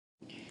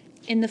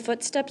In the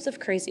Footsteps of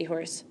Crazy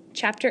Horse,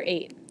 Chapter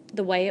 8,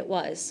 The Way It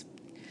Was.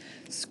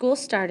 School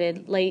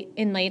started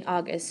in late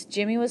August.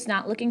 Jimmy was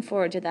not looking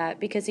forward to that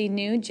because he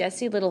knew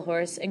Jessie Little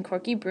Horse and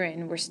Corky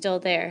Bryn were still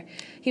there.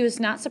 He was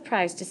not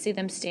surprised to see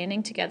them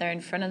standing together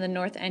in front of the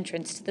north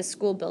entrance to the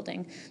school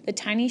building. The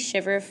tiny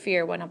shiver of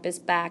fear went up his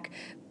back,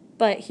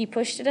 but he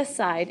pushed it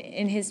aside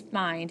in his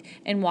mind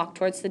and walked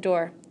towards the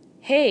door.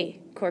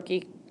 "Hey,"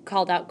 Corky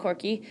called out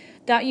Corky.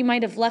 "Thought you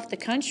might have left the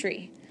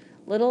country."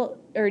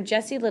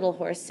 Jessie Little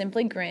Horse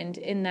simply grinned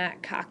in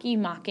that cocky,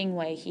 mocking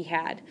way he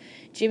had.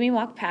 Jimmy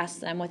walked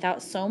past them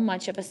without so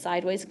much of a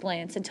sideways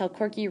glance until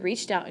Corky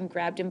reached out and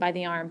grabbed him by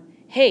the arm.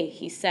 "Hey,"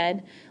 he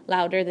said,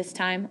 louder this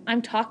time,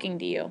 "I'm talking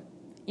to you."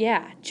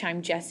 "Yeah,"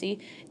 chimed Jessie.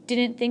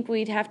 "Didn't think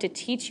we'd have to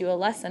teach you a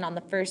lesson on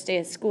the first day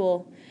of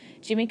school."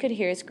 Jimmy could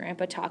hear his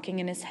grandpa talking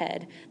in his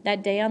head,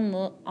 that day on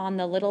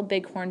the Little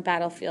Bighorn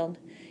battlefield.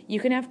 "You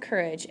can have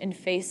courage and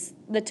face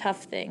the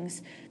tough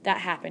things that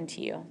happen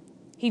to you."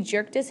 He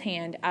jerked his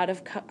hand out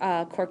of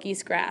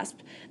Corky's grasp.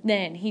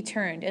 Then he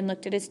turned and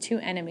looked at his two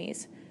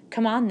enemies.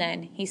 "Come on,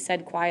 then," he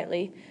said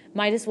quietly.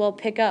 "Might as well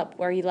pick up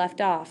where he left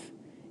off."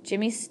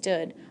 Jimmy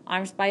stood,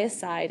 arms by his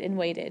side, and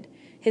waited.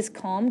 His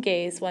calm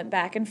gaze went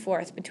back and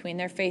forth between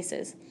their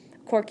faces.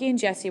 Corky and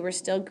Jessie were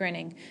still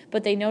grinning,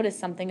 but they noticed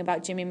something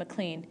about Jimmy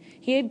McLean.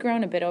 He had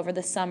grown a bit over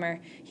the summer.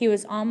 He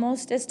was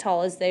almost as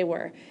tall as they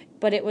were,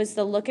 but it was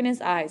the look in his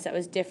eyes that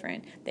was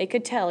different. They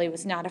could tell he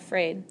was not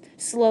afraid.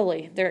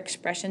 Slowly, their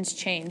expressions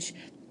changed.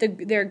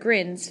 Their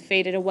grins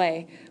faded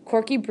away.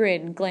 Corky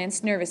Bryn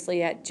glanced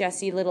nervously at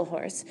Jessie Little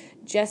Horse.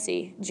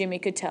 Jessie, Jimmy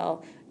could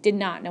tell, did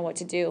not know what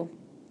to do.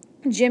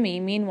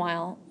 Jimmy,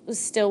 meanwhile, was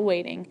still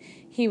waiting.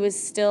 He was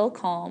still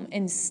calm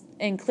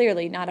and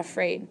clearly not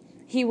afraid.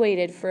 He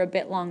waited for a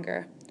bit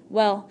longer.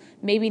 "Well,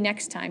 maybe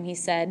next time," he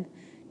said.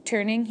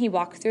 Turning, he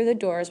walked through the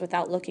doors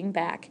without looking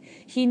back.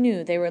 He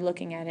knew they were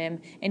looking at him,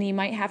 and he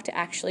might have to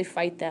actually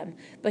fight them,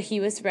 but he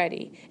was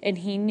ready, and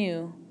he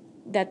knew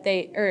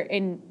they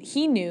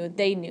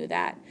knew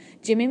that.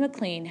 Jimmy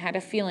McLean had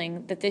a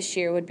feeling that this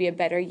year would be a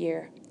better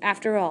year.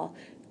 After all,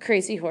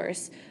 Crazy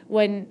Horse,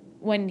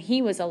 when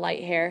he was a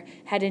light hair,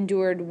 had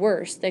endured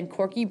worse than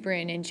Corky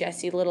Bryn and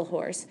Jessie Little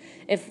Horse.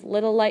 If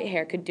little light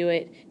hair could do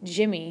it,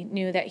 Jimmy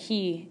knew that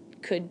he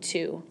could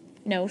too.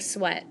 No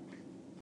sweat.